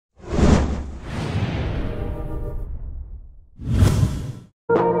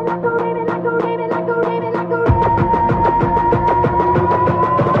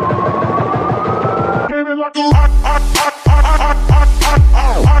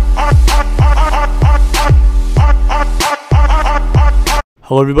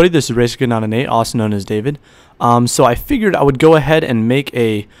Hello everybody, this is RS3 also known as David. So I figured I would go ahead and make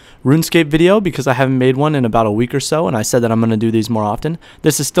a Runescape video because I haven't made one in about a week or so, and I said that I'm going to do these more often.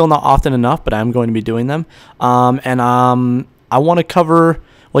 This is still not often enough, but I'm going to be doing them. I want to cover,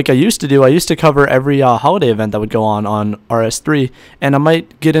 like I used to do, I used to cover every holiday event that would go on RS3, and I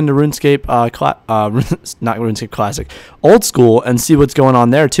might get into RuneScape, not RuneScape Classic, Old School, and see what's going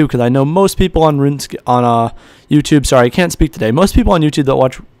on there too, because I know most people on YouTube, sorry, I can't speak today, most people on YouTube that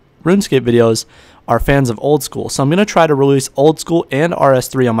watch RuneScape videos are fans of Old School, so I'm going to try to release Old School and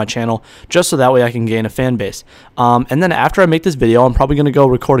RS3 on my channel, just so that way I can gain a fan base. And then after I make this video, I'm probably going to go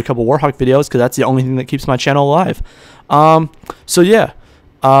record a couple Warhawk videos, because that's the only thing that keeps my channel alive. So yeah.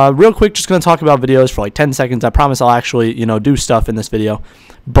 Real quick, just going to talk about videos for like 10 seconds. I promise I'll actually, do stuff in this video.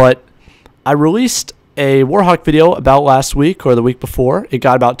 But I released a Warhawk video about last week or the week before. It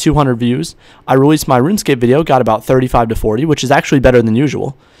got about 200 views. I released my RuneScape video, got about 35 to 40, which is actually better than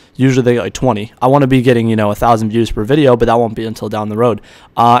usual. Usually they get like 20. I want to be getting, 1,000 views per video, but that won't be until down the road.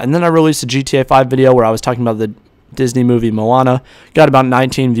 And then I released a GTA 5 video where I was talking about the Disney movie Moana. Got about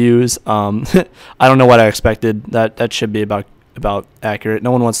 19 views. I don't know what I expected. That should be about accurate.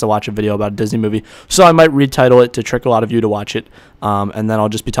 No one wants to watch a video about a Disney movie, so I might retitle it to trick a lot of you to watch it, and then I'll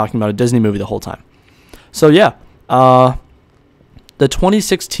just be talking about a Disney movie the whole time. So yeah, the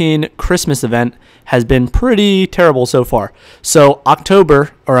 2016 Christmas event has been pretty terrible so far. So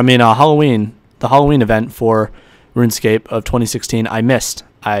Halloween, the Halloween event for RuneScape of 2016, I missed.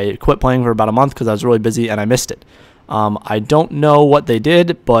 I quit playing for about a month because I was really busy and I missed it. I don't know what they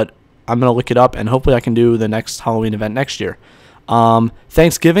did, but I'm going to look it up, and hopefully I can do the next Halloween event next year.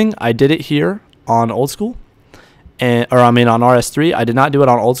 Thanksgiving, I did it here on Old School, on RS3. I did not do it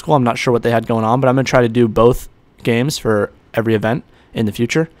on Old School. I'm not sure what they had going on, but I'm going to try to do both games for every event in the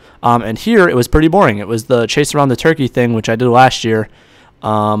future. And here, it was pretty boring. It was the chase around the turkey thing, which I did last year,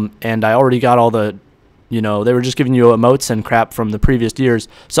 and I already got all the they were just giving you emotes and crap from the previous years,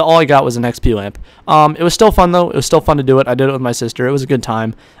 so all I got was an XP lamp. It was still fun, though. It was still fun to do it. I did it with my sister. It was a good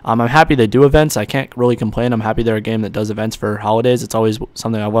time. I'm happy they do events. I can't really complain. I'm happy they're a game that does events for holidays. It's always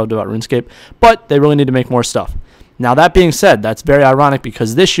something I loved about RuneScape, but they really need to make more stuff. Now, that being said, that's very ironic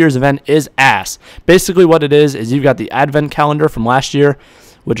because this year's event is ass. Basically, what it is you've got the advent calendar from last year,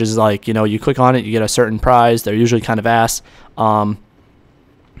 which is like, you click on it, you get a certain prize. They're usually kind of ass.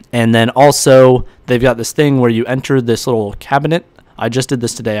 And then also, they've got this thing where you enter this little cabinet. I just did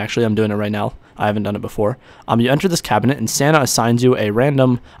this today. Actually, I'm doing it right now. I haven't done it before. You enter this cabinet, and Santa assigns you a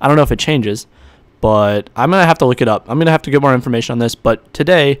random, I don't know if it changes, but I'm going to have to look it up. I'm going to have to get more information on this. But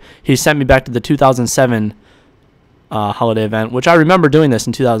today, he sent me back to the 2007 holiday event, which I remember doing this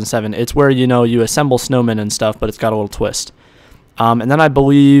in 2007. It's where, you assemble snowmen and stuff, but it's got a little twist. And then I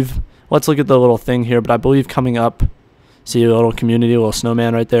believe, let's look at the little thing here, but I believe coming up, see a little community, a little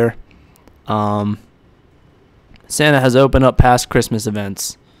snowman right there. Santa has opened up past Christmas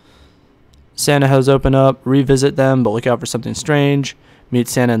events. Santa has opened up, revisit them, but look out for something strange. Meet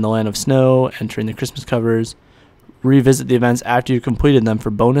Santa in the land of snow, entering the Christmas covers. Revisit the events after you completed them for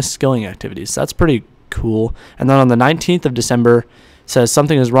bonus skilling activities. That's pretty cool. And then on the 19th of December, it says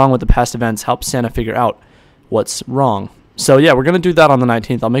something is wrong with the past events. Help Santa figure out what's wrong. So yeah, we're going to do that on the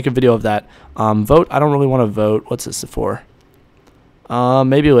 19th. I'll make a video of that. Vote. I don't really want to vote. What's this for?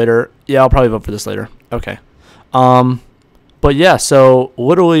 Maybe later. Yeah, I'll probably vote for this later. Okay. But yeah, so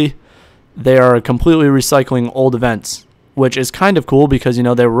literally they are completely recycling old events, which is kind of cool because, they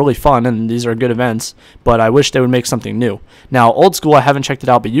were really fun and these are good events, but I wish they would make something new. Now, Old School, I haven't checked it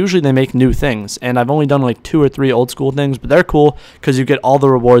out, but usually they make new things, and I've only done like 2 or 3 Old School things, but they're cool because you get all the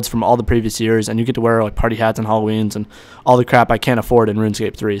rewards from all the previous years, and you get to wear like party hats and Halloweens and all the crap I can't afford in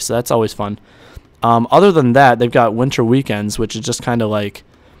RuneScape 3, so that's always fun. Other than that, they've got winter weekends, which is just kind of like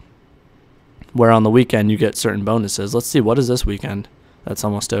where on the weekend you get certain bonuses. Let's see, what is this weekend? That's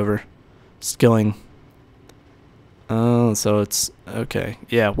almost over. Skilling. So it's okay.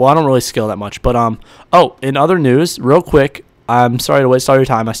 Yeah, well, I don't really skill that much, but oh, in other news, real quick, I'm sorry to waste all your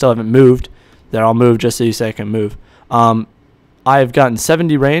time. I still haven't moved. There, I'll move just so you say I can move. I've gotten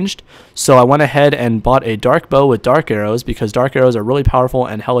 70 ranged, so I went ahead and bought a dark bow with dark arrows because dark arrows are really powerful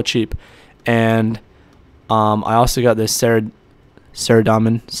and hella cheap. And I also got this Saradomin,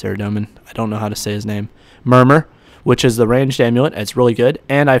 I don't know how to say his name, Murmur, which is the ranged amulet. It's really good.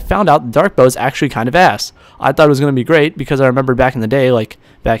 And I found out the dark bow is actually kind of ass. I thought it was going to be great because I remember back in the day, like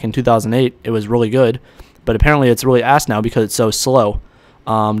back in 2008, it was really good. But apparently it's really ass now because it's so slow.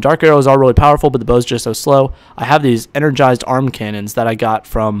 Dark arrows are really powerful, but the bow's just so slow. I have these energized arm cannons that I got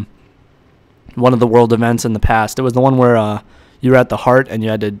from one of the world events in the past. It was the one where you were at the heart and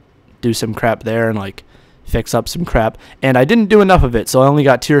you had to do some crap there and like fix up some crap. And I didn't do enough of it, so I only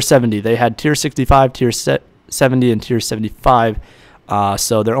got tier 70. They had tier 65, tier 70, and tier 75.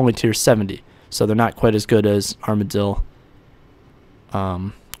 So they're only tier 70. So they're not quite as good as Armadillo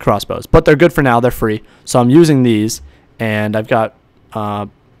crossbows. But they're good for now. They're free. So I'm using these. And I've got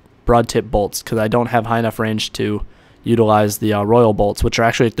broad tip bolts because I don't have high enough range to utilize the royal bolts, which are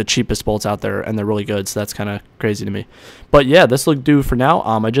actually the cheapest bolts out there, and they're really good, so that's kind of crazy to me. But yeah, this will do for now.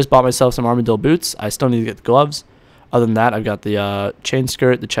 I just bought myself some Armadillo boots. I still need to get the gloves. Other than that, I've got the chain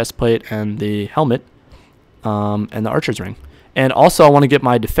skirt, the chest plate, and the helmet, and the archer's ring. And also, I want to get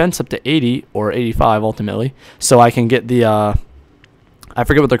my defense up to 80 or 85 ultimately, so I can get the I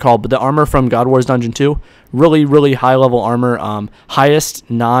forget what they're called, but the armor from God Wars Dungeon 2, really, really high level armor, highest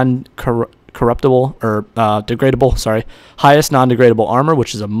non-corruptible or degradable, sorry, highest non-degradable armor,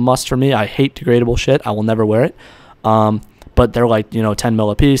 which is a must for me. I hate degradable shit. I will never wear it. But they're like, 10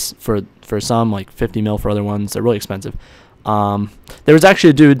 mil a piece for some, like 50 mil for other ones. They're really expensive. There was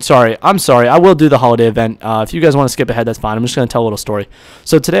actually a dude, I'm sorry, I will do the holiday event. If you guys want to skip ahead, that's fine. I'm just going to tell a little story.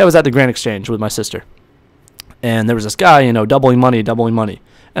 So today I was at the Grand Exchange with my sister. And there was this guy, doubling money.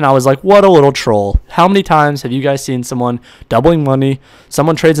 And I was like, what a little troll. How many times have you guys seen someone doubling money,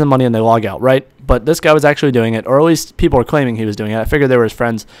 someone trades in money and they log out, right? But this guy was actually doing it, or at least people are claiming he was doing it. I figured they were his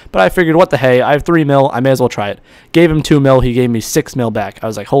friends, but I figured, what the hey, I have 3 mil, I may as well try it. Gave him 2 mil, he gave me 6 mil back. I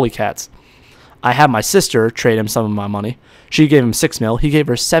was like, holy cats. I had my sister trade him some of my money. She gave him 6 mil, he gave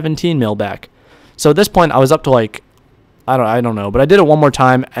her 17 mil back. So at this point, I was up to like, I don't know, but I did it one more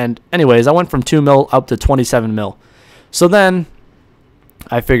time, and anyways, I went from 2 mil up to 27 mil. So then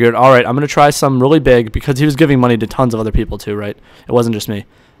I figured, all right, I'm going to try some really big, because he was giving money to tons of other people too, right? It wasn't just me.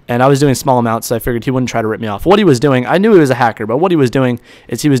 And I was doing small amounts, so I figured he wouldn't try to rip me off. What he was doing, I knew he was a hacker, but what he was doing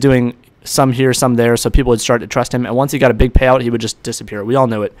is he was doing some here, some there, so people would start to trust him, and once he got a big payout, he would just disappear. We all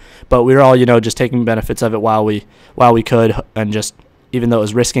knew it, but we were all, just taking benefits of it while we could, and just, even though it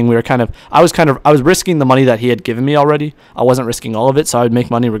was risking, I was risking the money that he had given me already. I wasn't risking all of it, so I would make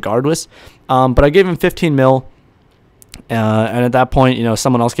money regardless. But I gave him 15 mil, and at that point,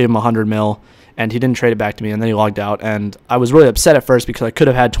 someone else gave him 100 mil, and he didn't trade it back to me, and then he logged out. And I was really upset at first because I could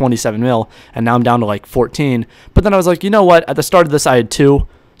have had 27 mil, and now I'm down to like 14. But then I was like, you know what? At the start of this, I had 2,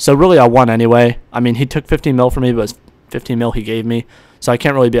 so really I won anyway. I mean, he took 15 mil from me, but it was 15 mil he gave me, so I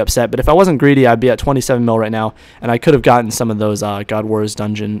can't really be upset. But if I wasn't greedy, I'd be at 27 mil right now, and I could have gotten some of those God Wars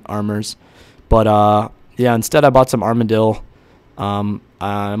Dungeon armors. But yeah, instead I bought some Armadillo. I'm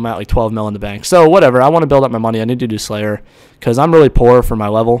at like 12 mil in the bank. So whatever, I want to build up my money. I need to do Slayer because I'm really poor for my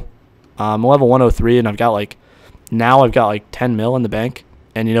level. I'm level 103, and I've got like 10 mil in the bank.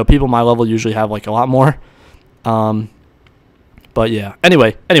 And people my level usually have like a lot more. But yeah,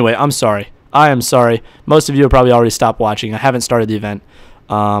 anyway, I'm sorry. I am sorry. Most of you have probably already stopped watching. I haven't started the event.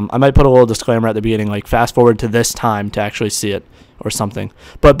 I might put a little disclaimer at the beginning, like fast forward to this time to actually see it or something.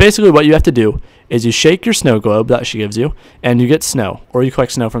 But basically what you have to do is you shake your snow globe that she gives you, and you get snow, or you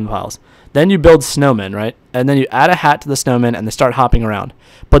collect snow from the piles. Then you build snowmen, right? And then you add a hat to the snowmen, and they start hopping around.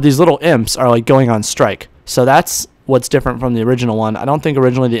 But these little imps are like going on strike. So that's what's different from the original one. I don't think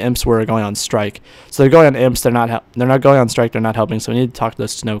originally the imps were going on strike. So they're going on imps. They're not going on strike. They're not helping. So we need to talk to the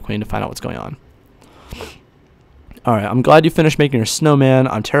Snow Queen to find out what's going on. All right, I'm glad you finished making your snowman.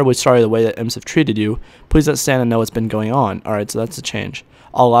 I'm terribly sorry the way that imps have treated you. Please let Santa know what's been going on. All right, so that's a change.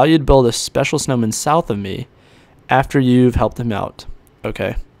 I'll allow you to build a special snowman south of me after you've helped him out.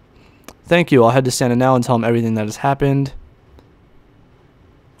 Okay. Thank you. I'll head to Santa now and tell him everything that has happened.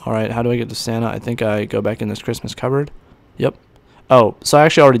 All right, how do I get to Santa? I think I go back in this Christmas cupboard. Yep. Oh, so I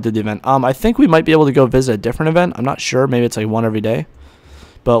actually already did the event. I think we might be able to go visit a different event. I'm not sure. Maybe it's like one every day.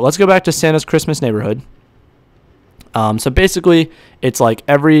 But let's go back to Santa's Christmas neighborhood. So basically, it's like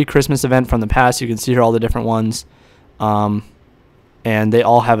every Christmas event from the past. You can see here all the different ones. And they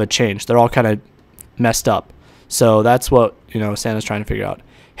all have a change. They're all kind of messed up. So that's what, Santa's trying to figure out.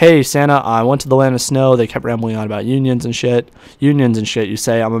 Hey, Santa, I went to the land of snow. They kept rambling on about unions and shit. Unions and shit, you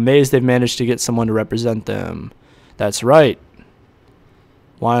say. I'm amazed they've managed to get someone to represent them. That's right.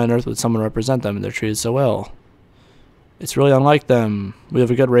 Why on earth would someone represent them? They're treated so well. It's really unlike them. We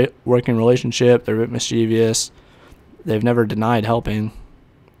have a good working relationship. They're a bit mischievous. They've never denied helping.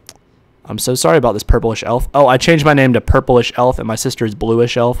 I'm so sorry about this purplish elf. Oh, I changed my name to Purplish Elf, and my sister is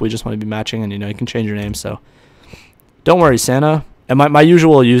Bluish Elf. We just want to be matching, and you can change your name, so. Don't worry, Santa. And my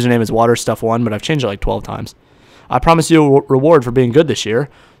usual username is WaterStuff1, but I've changed it like 12 times. I promise you a reward for being good this year,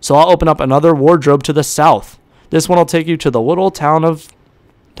 so I'll open up another wardrobe to the south. This one will take you to the little town of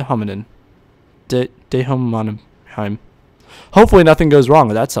Dehomaden. Dehomanheim. Hopefully nothing goes wrong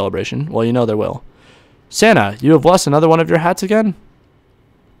with that celebration. Well, there will. Santa, you have lost another one of your hats again?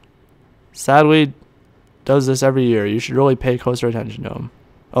 Sadly, does this every year. You should really pay closer attention to him.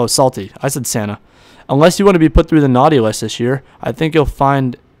 Oh, Salty. I said Santa. Unless you want to be put through the naughty list this year, I think you'll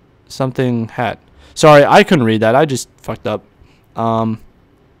find something hat. Sorry, I couldn't read that. I just fucked up.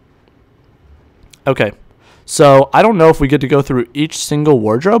 Okay. So, I don't know if we get to go through each single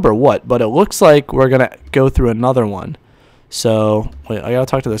wardrobe or what, but it looks like we're going to go through another one. So, wait, I got to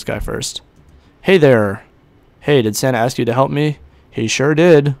talk to this guy first. Hey there. Hey, did Santa ask you to help me? He sure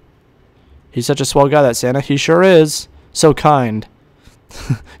did. He's such a swell guy, that Santa. He sure is. So kind.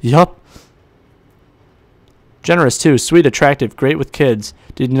 Yup. Generous, too. Sweet, attractive, great with kids.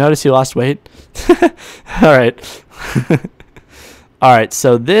 Did you notice he lost weight? Alright. Alright,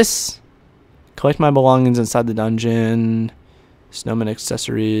 so this... Collect my belongings inside the dungeon. Snowman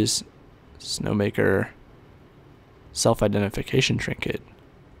accessories. Snowmaker. Self-identification trinket.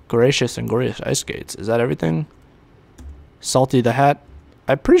 Gracious and glorious ice skates. Is that everything? Salty the hat.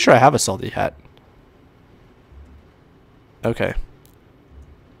 I'm pretty sure I have a Salty hat. Okay.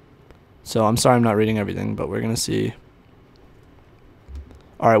 So I'm sorry I'm not reading everything, but we're going to see.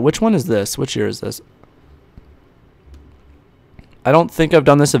 Alright, which one is this? Which year is this? I don't think I've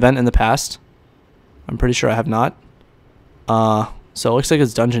done this event in the past. I'm pretty sure I have not. So it looks like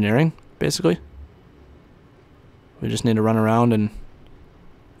it's dungeoneering, basically. We just need to run around and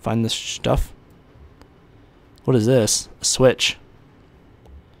find this stuff. What is this? A switch.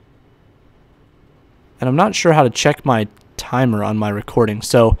 And I'm not sure how to check my timer on my recording.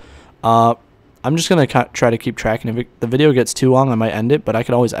 So I'm just going to try to keep track. And if the video gets too long, I might end it. But I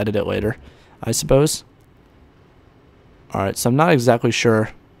could always edit it later, I suppose. Alright, so I'm not exactly sure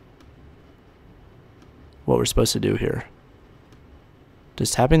what we're supposed to do here.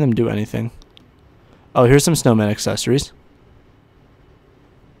 Does tapping them do anything? Oh, here's some snowman accessories.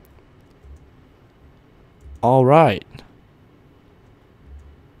 Alright.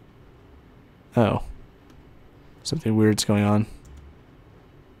 Oh. Something weird's going on.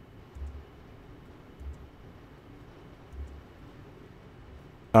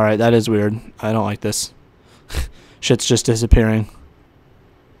 Alright, that is weird. I don't like this. Shit's just disappearing.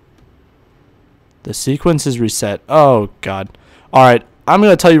 The sequence is reset. Oh, God. Alright, I'm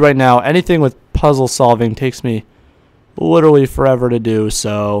going to tell you right now, anything with puzzle solving takes me literally forever to do,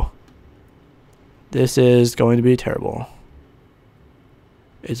 so this is going to be terrible.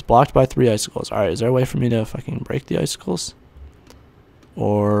 It's blocked by 3 icicles. Alright, is there a way for me to fucking break the icicles?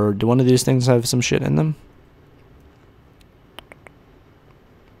 Or do one of these things have some shit in them?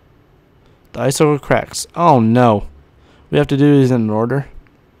 The icicle cracks. Oh no. We have to do these in order.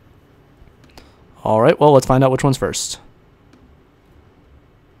 Alright, well, let's find out which one's first.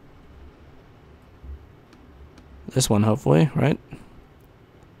 This one, hopefully, right?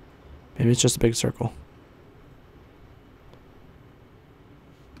 Maybe it's just a big circle.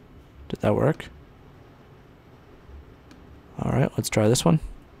 Did that work? Alright, let's try this one.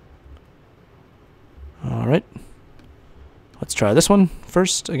 Alright. Let's try this one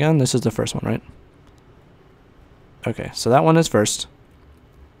first. Again, this is the first one, right? Okay, so that one is first.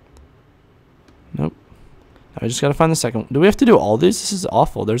 Nope. Now I just gotta find the second one. Do we have to do all these? This is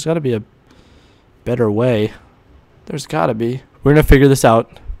awful. There's gotta be a better way. There's gotta be. We're gonna figure this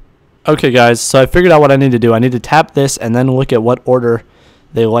out. Okay, guys, so I figured out what I need to do. I need to tap this and then look at what order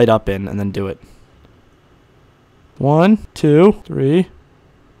they light up in and then do it. 1, 2, 3,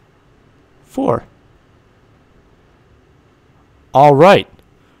 4. Alright.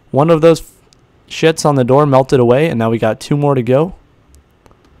 One of those shits on the door melted away, and now we got 2 more to go.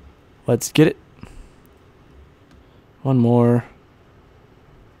 Let's get it. One more.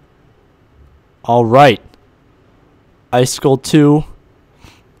 Alright. Icicle 2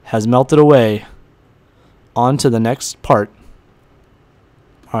 has melted away. On to the next part.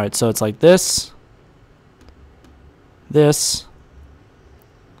 Alright, so it's like this. This.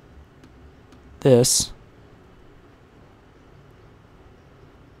 This.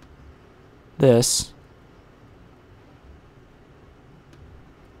 This.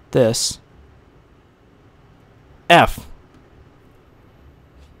 This. F.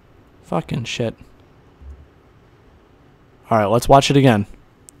 Fucking shit. Alright, let's watch it again.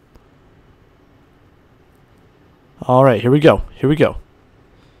 Alright, here we go. Here we go.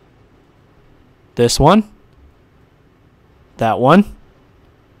 This one. That one.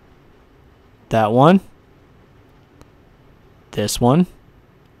 That one. This one.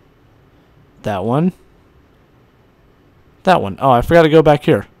 That one. That one. Oh, I forgot to go back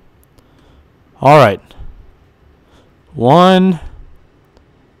here. Alright. 1.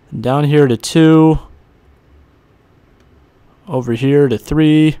 Down here to 2. Over here to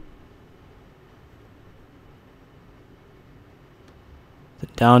 3.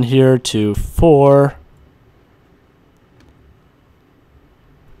 Down here to 4.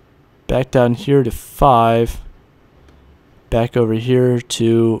 Back down here to 5. Back over here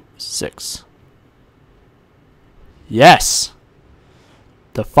to 6. Yes!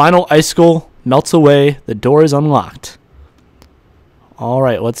 The final icicle melts away. The door is unlocked.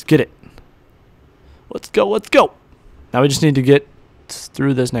 Alright, let's get it. Let's go, let's go! Now we just need to get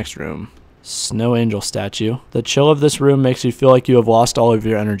through this next room. Snow angel statue. The chill of this room makes you feel like you have lost all of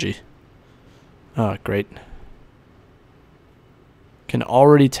your energy. Oh, great. Can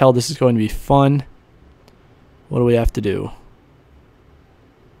already tell this is going to be fun. What do we have to do?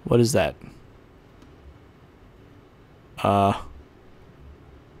 What is that? Oh,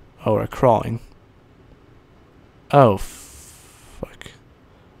 we're crawling. Oh, fuck.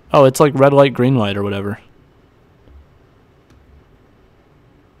 Oh, it's like red light, green light or whatever.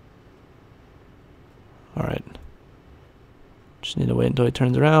 Alright. Just need to wait until he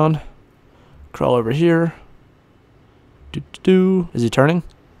turns around. Crawl over here. Is he turning?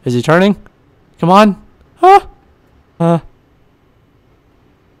 Is he turning? Come on. Huh? Go,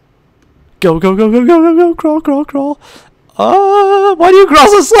 go, go, go, go, go, go. Crawl, crawl, crawl. Why do you crawl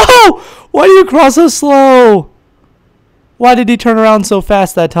so slow? Why do you crawl so slow? Why did he turn around so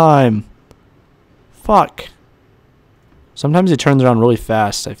fast that time? Fuck. Sometimes he turns around really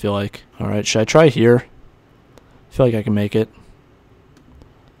fast, I feel like. Alright, should I try here? I feel like I can make it.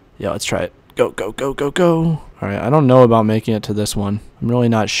 Yeah, let's try it. Go, go, go, go, go. Alright, I don't know about making it to this one. I'm really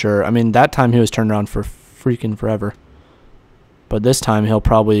not sure. I mean, that time he was turned around for freaking forever. But this time he'll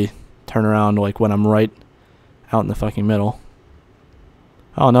probably turn around like when I'm right out in the fucking middle.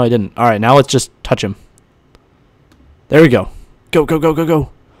 Oh, no, he didn't. Alright, now let's just touch him. There we go. Go, go, go, go, go.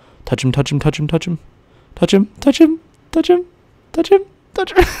 Touch him, touch him, touch him, touch him. Touch him, touch him, touch him, touch him,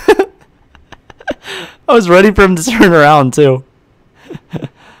 touch him. I was ready for him to turn around, too.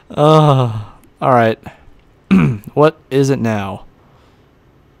 Alright. What is it now?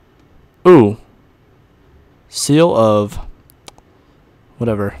 Ooh. Seal of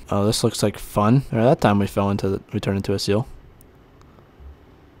whatever. Oh, this looks like fun. Or that time we turned into a seal.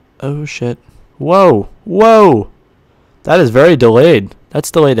 Oh shit. Whoa. Whoa. That is very delayed. That's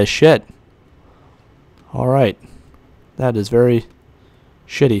delayed as shit. Alright. That is very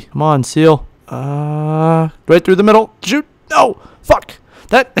shitty. Come on, seal. Right through the middle. Shoot. No. Fuck.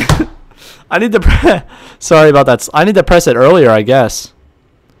 That. I need to sorry about that. I need to press it earlier, I guess.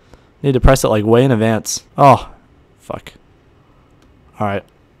 Need to press it like way in advance. Oh, fuck. Alright.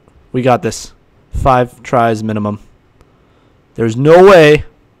 We got this. 5 tries minimum. There's no way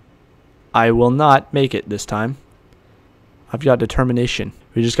I will not make it this time. I've got determination.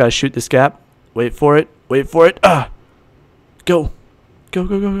 We just gotta shoot this gap. Wait for it. Wait for it. Go. Go, go,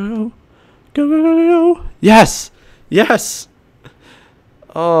 go, go, go. Go, go, go, go, go. Yes. Yes.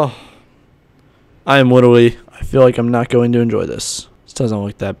 Oh. I am literally, I feel like I'm not going to enjoy this. This doesn't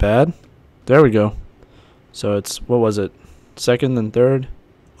look that bad. There we go. So it's, what was it? Second and third.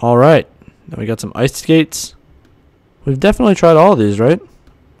 Alright. Now we got some ice skates. We've definitely tried all of these, right?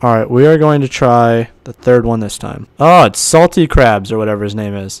 Alright, we are going to try the third one this time. Oh, it's Salty Crabs or whatever his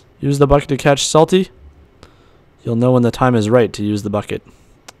name is. Use the bucket to catch Salty. You'll know when the time is right to use the bucket.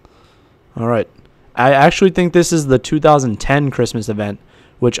 Alright. I actually think this is the 2010 Christmas event,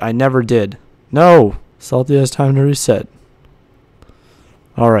 which I never did. No! Salty has time to reset.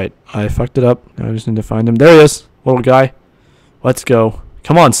 Alright, I fucked it up. Now I just need to find him. There he is! Little guy. Let's go.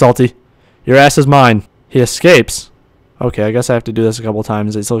 Come on, Salty. Your ass is mine. He escapes. Okay, I guess I have to do this a couple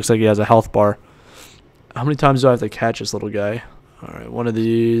times. It looks like he has a health bar. How many times do I have to catch this little guy? Alright, one of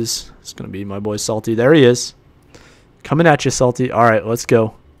these. It's going to be my boy Salty. There he is. Coming at you, Salty. Alright, let's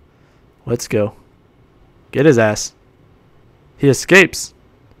go. Let's go. Get his ass. He escapes.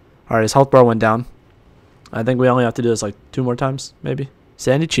 Alright, his health bar went down. I think we only have to do this like 2 more times, maybe.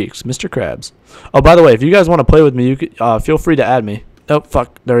 Sandy Cheeks, Mr. Krabs. Oh, by the way, if you guys want to play with me, you could, feel free to add me. Oh,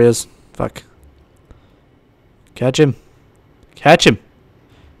 fuck. There he is. Fuck. Catch him. Catch him.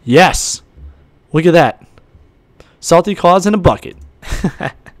 Yes. Look at that. Salty Claus in a bucket.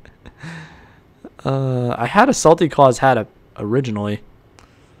 I had a Salty Claus hat originally.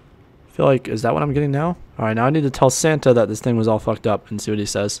 I feel like, is that what I'm getting now? Alright, now I need to tell Santa that this thing was all fucked up and see what he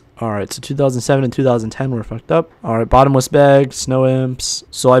says. Alright, so 2007 and 2010 were fucked up. Alright, bottomless bag, snow imps.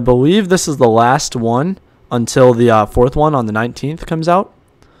 So I believe this is the last one until the 4th one on the 19th comes out.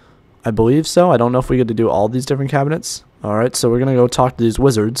 I believe so. I don't know if we get to do all these different cabinets. Alright, so we're going to go talk to these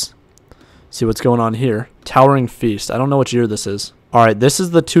wizards. See what's going on here. Towering Feast. I don't know which year this is. Alright, this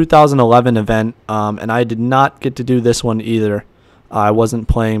is the 2011 event, and I did not get to do this one either. I wasn't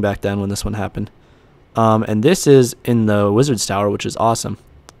playing back then when this one happened. And this is in the Wizard's Tower, which is awesome.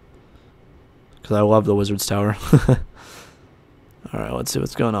 Because I love the Wizard's Tower. Alright, let's see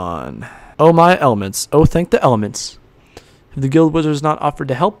what's going on. Oh, my elements. Oh, thank the elements. If the guild wizard's not offered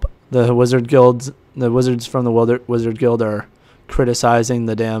to help, the wizards from the wizard guild are criticizing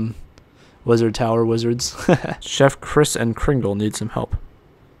the damn wizard tower wizards. Chef Chris and Kringle need some help.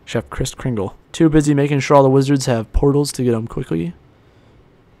 Chef Chris Kringle. Too busy making sure all the wizards have portals to get them quickly.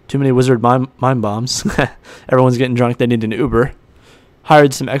 Too many wizard mime bombs. Everyone's getting drunk. They need an Uber.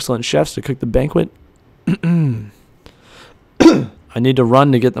 Hired some excellent chefs to cook the banquet. I need to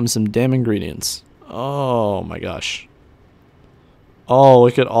run to get them some damn ingredients. Oh my gosh. Oh,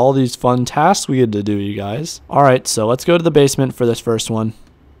 look at all these fun tasks we get to do, you guys. Alright, so let's go to the basement for this first one.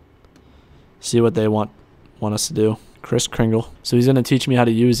 See what they want us to do. Chris Kringle. So he's going to teach me how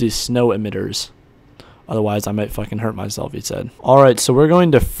to use these snow emitters. Otherwise, I might fucking hurt myself, he said. Alright, so we're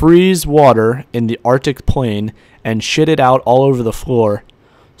going to freeze water in the Arctic plane and shit it out all over the floor.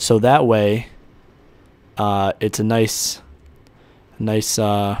 So that way, it's a nice, you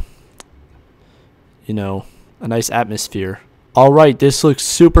know, a nice atmosphere. Alright, this looks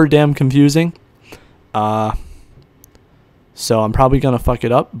super damn confusing. So I'm probably going to fuck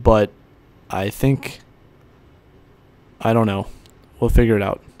it up, but I think, I don't know. We'll figure it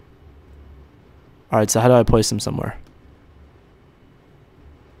out. Alright, so how do I place them somewhere?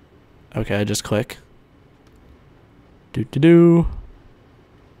 Okay, I just click. Do-do-do.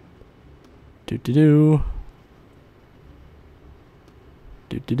 Do-do-do.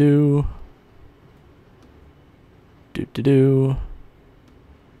 Do-do-do. Do-do-do.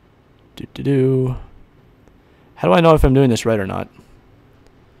 Do-do-do. How do I know if I'm doing this right or not?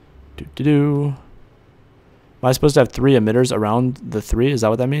 Do-do-do. Am I supposed to have 3 emitters around the 3? Is that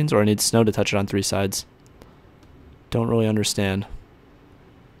what that means? Or I need snow to touch it on 3 sides? Don't really understand.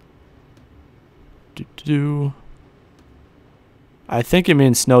 Do-do-do. I think it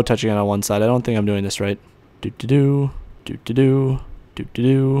means snow touching it on one side. I don't think I'm doing this right. Do-do-do. Do-do-do.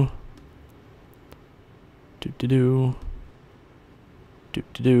 Do-do-do. Do-do-do.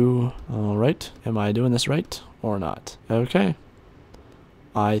 Do-do-do. Alright. Am I doing this right or not? Okay.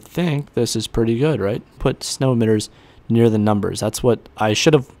 I think this is pretty good, right? Put snow emitters near the numbers. That's what I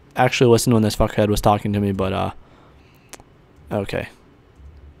should have actually listened when this fuckhead was talking to me, but okay.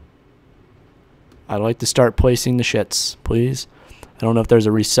 I'd like to start placing the shits, please. I don't know if there's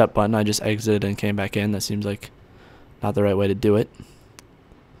a reset button. I just exited and came back in. That seems like not the right way to do it.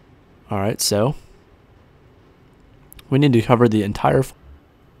 Alright, so we need to cover the entire...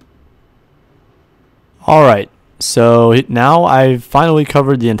 Alright, so now I've finally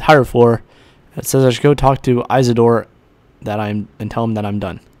covered the entire floor. It says I should go talk to Isidore and tell him that I'm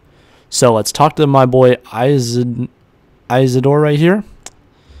done. So let's talk to my boy Isidore right here.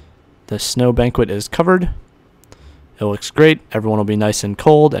 The snow banquet is covered. It looks great. Everyone will be nice and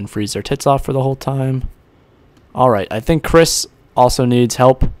cold and freeze their tits off for the whole time. Alright, I think Chris also needs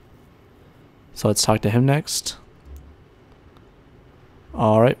help. So let's talk to him next.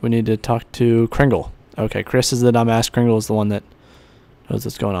 Alright, we need to talk to Kringle. Okay, Chris is the dumbass. Kringle is the one that knows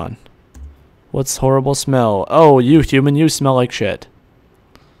what's going on. What's horrible smell? Oh, you human, you smell like shit.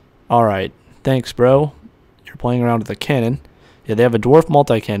 Alright, thanks bro. You're playing around with a cannon. Yeah, they have a dwarf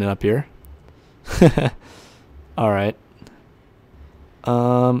multi-cannon up here. Alright.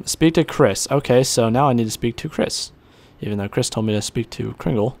 Speak to Chris. Okay, so now I need to speak to Chris. Even though Chris told me to speak to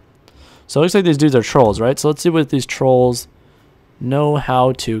Kringle. So it looks like these dudes are trolls, right? So let's see what these trolls know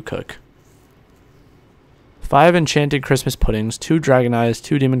how to cook. 5 enchanted Christmas puddings, 2 dragon eyes,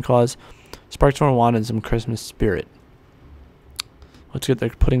 2 demon claws, sparks from a wand, and some Christmas spirit. Let's get the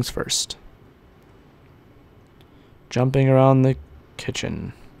puddings first. Jumping around the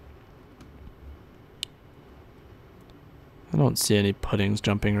kitchen. I don't see any puddings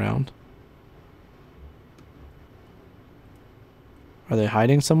jumping around. Are they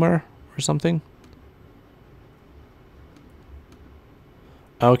hiding somewhere or something?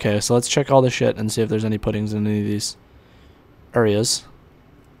 Okay, so let's check all the shit and see if there's any puddings in any of these areas.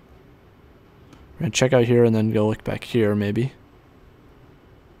 We're gonna check out here and then go look back here, maybe.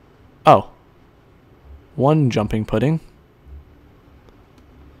 Oh. 1 jumping pudding.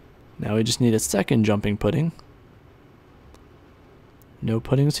 Now we just need a second jumping pudding. No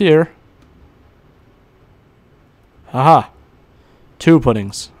puddings here. Haha. 2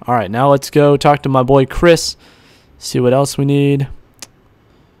 puddings. Alright, now let's go talk to my boy Chris. See what else we need.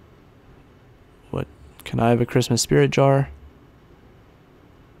 What? Can I have a Christmas spirit jar?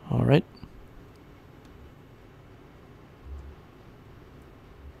 Alright.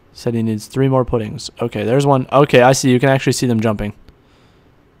 Said he needs 3 more puddings. Okay, there's 1. Okay, I see. You can actually see them jumping.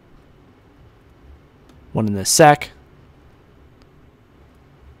 1 in this sack.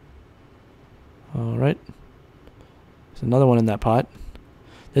 Alright. There's another one in that pot.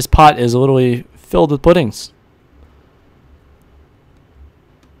 This pot is literally filled with puddings.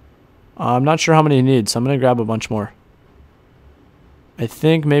 I'm not sure how many he needs, so I'm going to grab a bunch more. I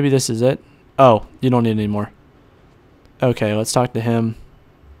think maybe this is it. Oh, you don't need any more. Okay, let's talk to him.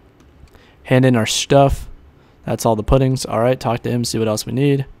 Hand in our stuff. That's all the puddings. Alright, talk to him, see what else we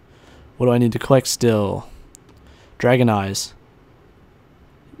need. What do I need to collect still? Dragon eyes.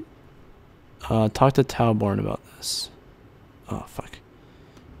 Talk to Talborn about this. Oh, fuck.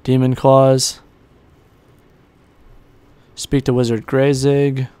 Demon claws. Speak to Wizard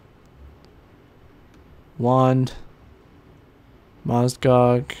Greyzig. Wand.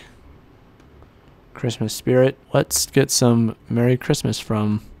 Mozgog. Christmas spirit. Let's get some Merry Christmas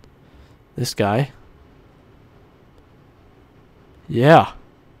from this guy. Yeah.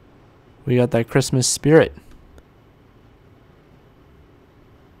 We got that Christmas spirit.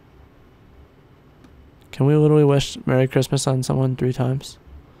 Can we literally wish Merry Christmas on someone 3 times?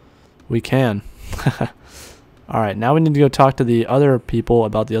 We can. Alright, now we need to go talk to the other people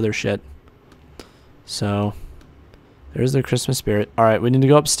about the other shit. So, there's the Christmas spirit. Alright, we need to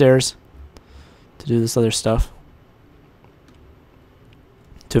go upstairs to do this other stuff.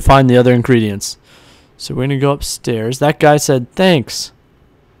 To find the other ingredients. So we're going to go upstairs. That guy said thanks.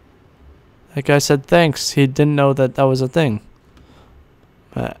 That guy said thanks. He didn't know that that was a thing.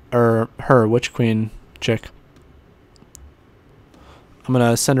 Or her, Witch Queen chick. I'm going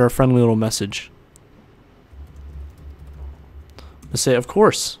to send her a friendly little message. Let's say, of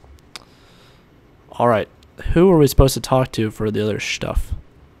course. Alright. Who are we supposed to talk to for the other stuff?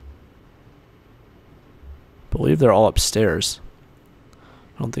 I believe they're all upstairs.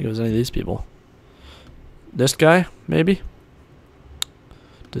 I don't think it was any of these people. This guy, maybe?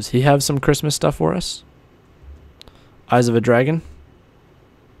 Does he have some Christmas stuff for us? Eyes of a Dragon?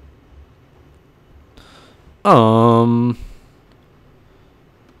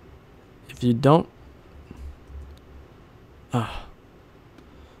 If you don't...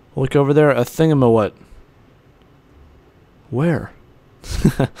 look over there, a thingamawhat. Where?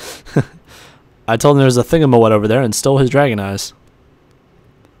 I told him there's a thingamawhat over there and stole his dragon eyes.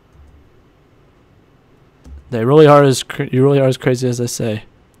 They really are as you really are as crazy as they say.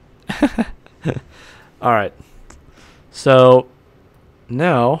 All right. So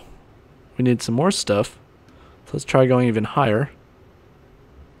now we need some more stuff. So let's try going even higher.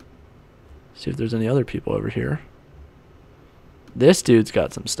 See if there's any other people over here. This dude's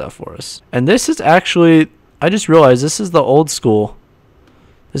got some stuff for us. And this is actually, I just realized this is the old school.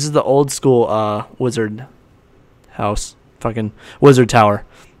 This is the old school wizard house. Fucking wizard tower.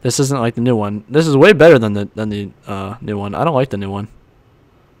 This isn't like the new one. This is way better than the new one. I don't like the new one.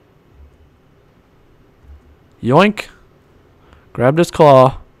 Yoink. Grabbed his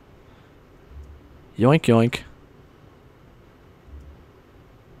claw. Yoink, yoink.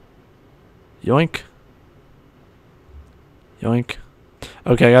 Yoink. Yoink.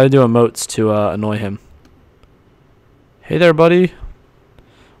 Okay, I gotta do emotes to annoy him. Hey there, buddy.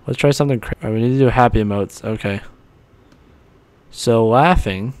 Let's try something crazy. Alright, we need to do happy emotes. Okay. So,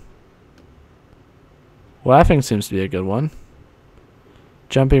 laughing. Laughing seems to be a good one.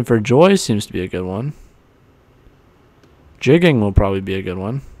 Jumping for joy seems to be a good one. Jigging will probably be a good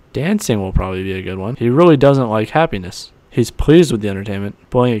one. Dancing will probably be a good one. He really doesn't like happiness. He's pleased with the entertainment.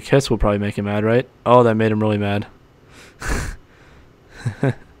 Blowing a kiss will probably make him mad, right? Oh, that made him really mad.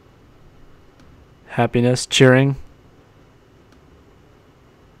 Happiness, cheering.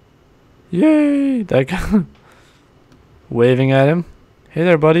 Yay! That guy waving at him. Hey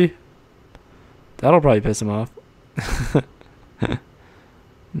there, buddy. That'll probably piss him off.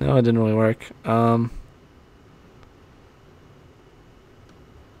 No, it didn't really work.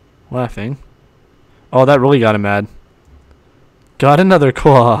 Laughing. Oh, that really got him mad. Got another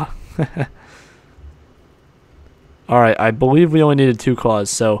claw. Alright, I believe we only needed 2 claws,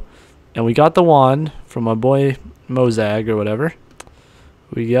 so... And we got the wand from my boy Mozag or whatever.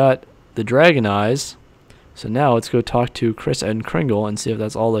 We got the dragon eyes. So now let's go talk to Chris and Kringle and see if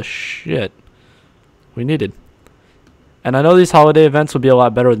that's all the shit we needed. And I know these holiday events will be a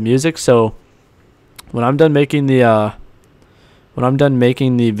lot better with music, so... When I'm done making the...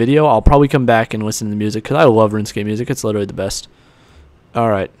 video, I'll probably come back and listen to the music, because I love RuneScape music. It's literally the best.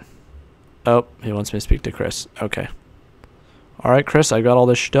 Alright. Oh, he wants me to speak to Chris. Okay. Alright, Chris, I got all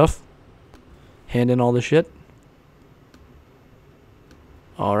this stuff. Hand in all the shit.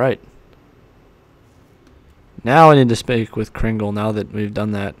 Alright. Now I need to speak with Kringle now that we've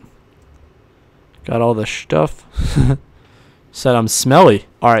done that. Got all the stuff. Said I'm smelly.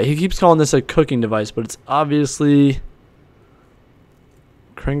 Alright, he keeps calling this a cooking device, but it's obviously...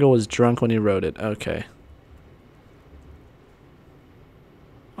 Kringle was drunk when he wrote it. Okay.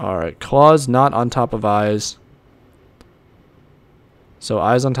 Alright, claws not on top of eyes. So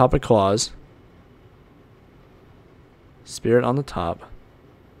eyes on top of claws. Spirit on the top.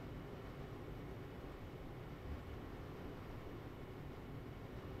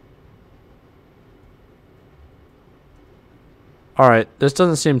 Alright, this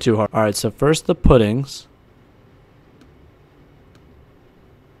doesn't seem too hard. Alright, so first the puddings.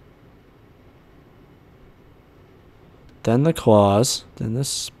 Then the claws. Then the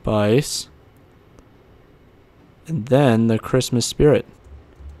spice. And then the Christmas spirit.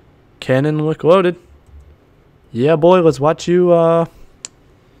 Cannon look loaded. Yeah, boy, let's watch you,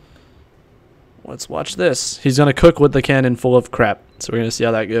 let's watch this. He's gonna cook with the cannon full of crap. So we're gonna see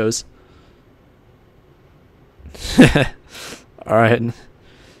how that goes. Alright. Let's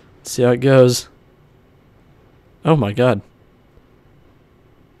see how it goes. Oh my god.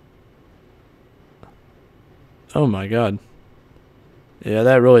 Oh my god. Yeah,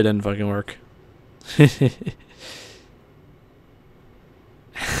 that really didn't fucking work.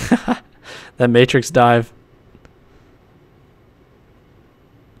 That Matrix dive.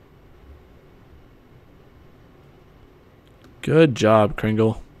 Good job,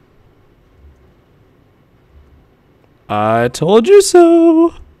 Kringle. I told you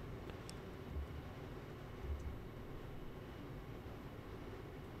so.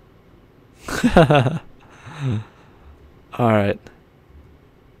 Alright.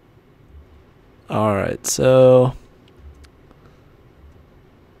 Alright, so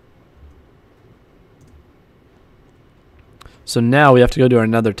now we have to go do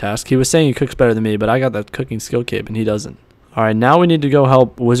another task. He was saying he cooks better than me, but I got that cooking skill cape and he doesn't. Alright, now we need to go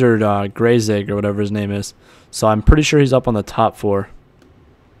help Wizard Grayzig or whatever his name is. So I'm pretty sure he's up on the top floor.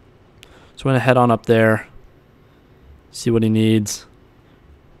 So we're going to head on up there. See what he needs.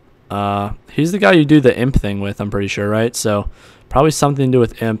 He's the guy you do the imp thing with, I'm pretty sure, right? So probably something to do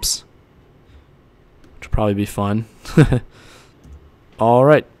with imps. Which will probably be fun.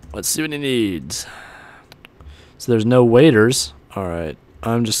 Alright, let's see what he needs. So there's no waiters. Alright,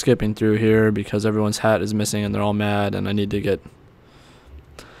 I'm just skipping through here because everyone's hat is missing and they're all mad and I need to get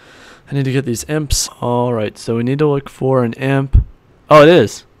these imps. Alright, so we need to look for an imp. Oh, it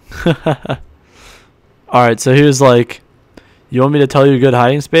is. Alright, so he was like, you want me to tell you a good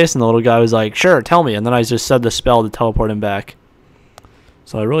hiding space? And the little guy was like, sure, tell me. And then I just said the spell to teleport him back.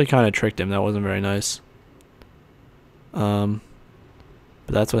 So I really kind of tricked him. That wasn't very nice. But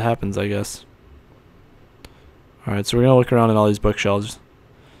that's what happens, I guess. Alright, so we're going to look around at all these bookshelves.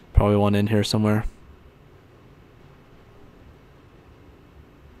 Probably one in here somewhere.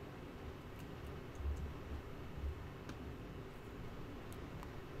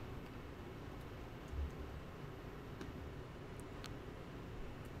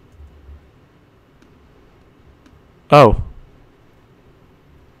 Oh.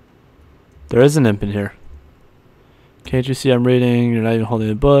 There is an imp in here. Can't you see I'm reading? You're not even holding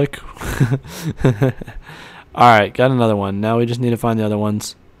the book. Alright, got another one. Now we just need to find the other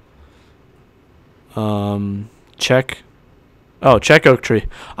ones. Check. Oh, check oak tree.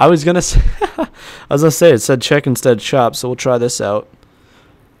 I was gonna say it said check instead of chop, so we'll try this out.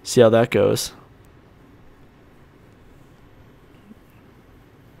 See how that goes.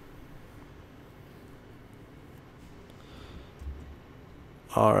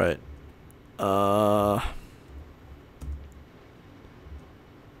 Alright.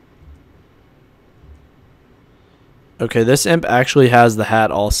 Okay, this imp actually has the hat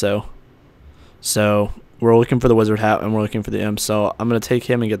also. So we're looking for the wizard hat and we're looking for the imp. So I'm going to take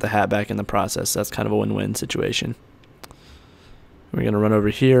him and get the hat back in the process. That's kind of a win-win situation. We're going to run over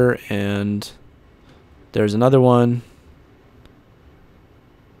here and there's another one.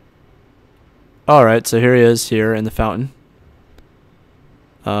 Alright, so here he is here in the fountain.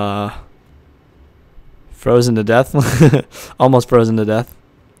 Frozen to death. Almost frozen to death.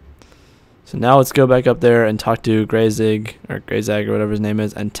 So now let's go back up there and talk to Grayzig or Grayzag or whatever his name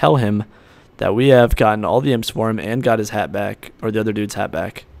is and tell him that we have gotten all the imps for him and got his hat back, or the other dude's hat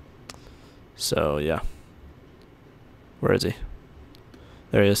back. So yeah. Where is he?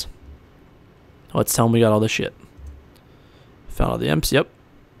 There he is. Let's tell him we got all the shit. Found all the imps, yep.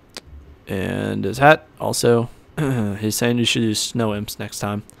 And his hat also. He's saying you should use snow imps next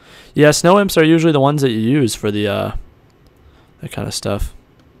time. Yeah, snow imps are usually the ones that you use for the that kind of stuff.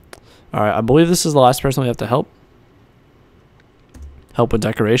 Alright, I believe this is the last person we have to help. Help with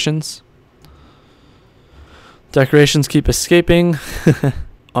decorations. Decorations keep escaping.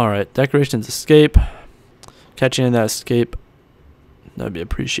 Alright, decorations escape. Catching in that escape. That would be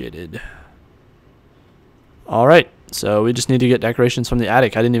appreciated. Alright, so we just need to get decorations from the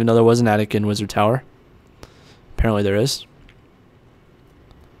attic. I didn't even know there was an attic in Wizard Tower. Apparently there is.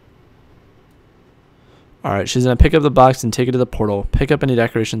 Alright, she's going to pick up the box and take it to the portal. Pick up any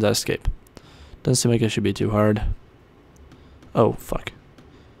decorations that escape. Doesn't seem like it should be too hard. Oh, fuck.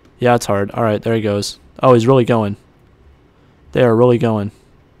 Yeah, it's hard. Alright, there he goes. Oh, he's really going. They are really going.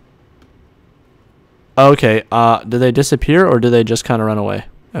 Okay, do they disappear or do they just kind of run away?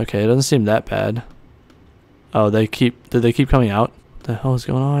 Okay, it doesn't seem that bad. Oh, did they keep coming out? What the hell is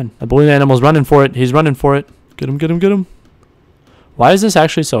going on? I believe the animal's running for it. He's running for it. Get him, get him, get him. Why is this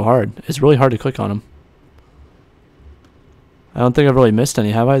actually so hard? It's really hard to click on him. I don't think I've really missed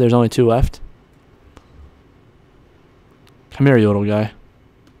any, have I? There's only 2 left. Come here, you little guy.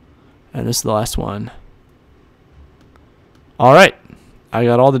 And this is the last one. Alright. I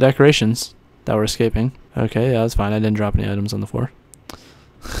got all the decorations that were escaping. Okay, yeah, that's fine. I didn't drop any items on the floor.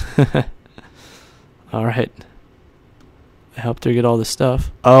 Alright. I helped her get all the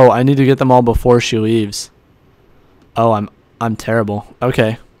stuff. Oh, I need to get them all before she leaves. Oh, I'm terrible.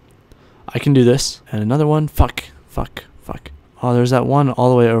 Okay. I can do this. And another one. Fuck. Fuck. Fuck. Oh, there's that one all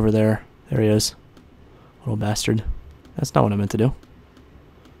the way over there. There he is. Little bastard. That's not what I meant to do.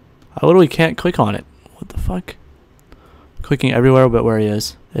 I literally can't click on it. What the fuck? Clicking everywhere but where he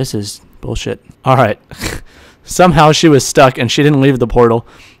is. This is bullshit. Alright. Somehow she was stuck and she didn't leave the portal.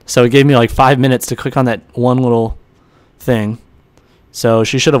 So it gave me like 5 minutes to click on that one little thing. So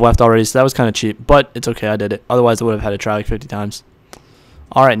she should have left already. So that was kind of cheap. But it's okay. I did it. Otherwise I would have had to try like 50 times.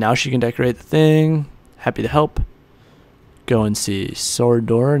 Alright. Now she can decorate the thing. Happy to help. Go and see Sword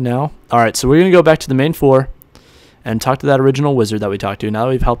Door now. Alright. So we're going to go back to the main floor and talk to that original wizard that we talked to. Now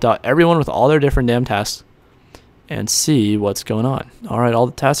that we've helped out everyone with all their different damn tasks. And see what's going on. Alright, all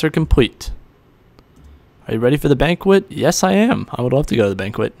the tasks are complete. Are you ready for the banquet? Yes, I am. I would love to go to the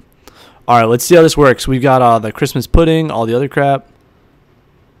banquet. Alright, let's see how this works. We've got the Christmas pudding, all the other crap.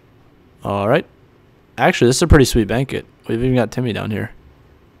 Alright. Actually, this is a pretty sweet banquet. We've even got Timmy down here.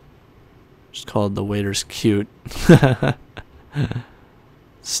 Just called the waiters cute.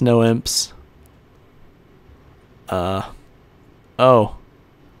 Snow imps. Oh.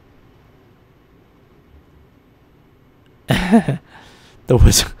 The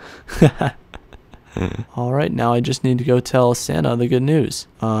wizard. Alright, now I just need to go tell Santa the good news.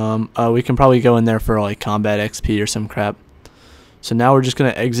 We can probably go in there for like combat XP or some crap. So now we're just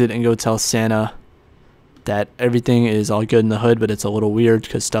gonna exit and go tell Santa that everything is all good in the hood, but it's a little weird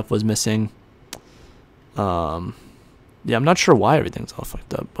because stuff was missing. Yeah, I'm not sure why everything's all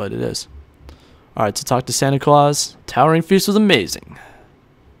fucked up, but it is. Alright, so talk to Santa Claus. Towering Feast was amazing.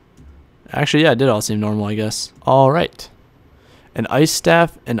 Actually, yeah, it did all seem normal, I guess. Alright. An ice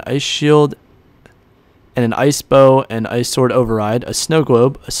staff, an ice shield, and an ice bow, and ice sword override, a snow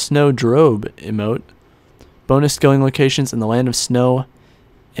globe, a snow drobe emote, bonus skilling locations in the land of snow,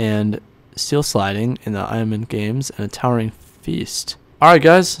 and steel sliding in the Ironman games, and a towering feast. Alright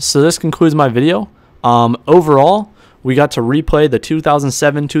guys, so this concludes my video. Overall, we got to replay the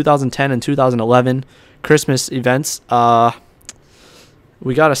 2007, 2010, and 2011 Christmas events.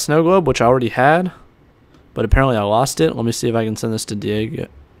 We got a snow globe, which I already had, but apparently I lost it. Let me see if I can send this to Dagno.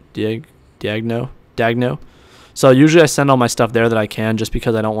 So usually I send all my stuff there that I can, just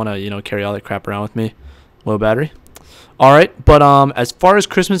because I don't want to, carry all that crap around with me. Low battery. Alright, but as far as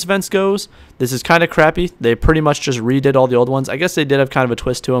Christmas events goes, this is kind of crappy. They pretty much just redid all the old ones. I guess they did have kind of a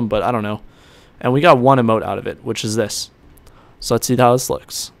twist to them, but I don't know. And we got one emote out of it, which is this. So let's see how this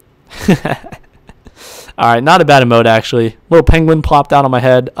looks. Alright, not a bad emote actually. Little penguin plopped out on my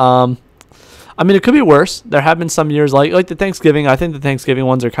head. I mean, it could be worse. There have been some years like the Thanksgiving. I think the Thanksgiving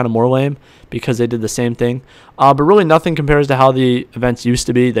ones are kind of more lame because they did the same thing. But really nothing compares to how the events used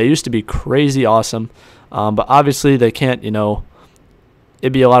to be. They used to be crazy awesome. But obviously they can't,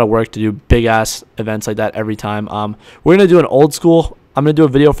 it'd be a lot of work to do big ass events like that every time. We're going to do an old school. I'm going to do a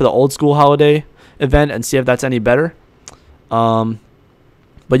video for the old school holiday event and see if that's any better.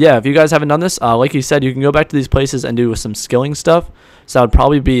 But yeah, if you guys haven't done this, like you said, you can go back to these places and do some skilling stuff. So that would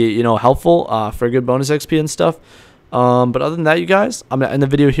probably be, helpful for good bonus XP and stuff. But other than that, you guys, I'm going to end the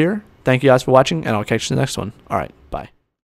video here. Thank you guys for watching, and I'll catch you in the next one. All right.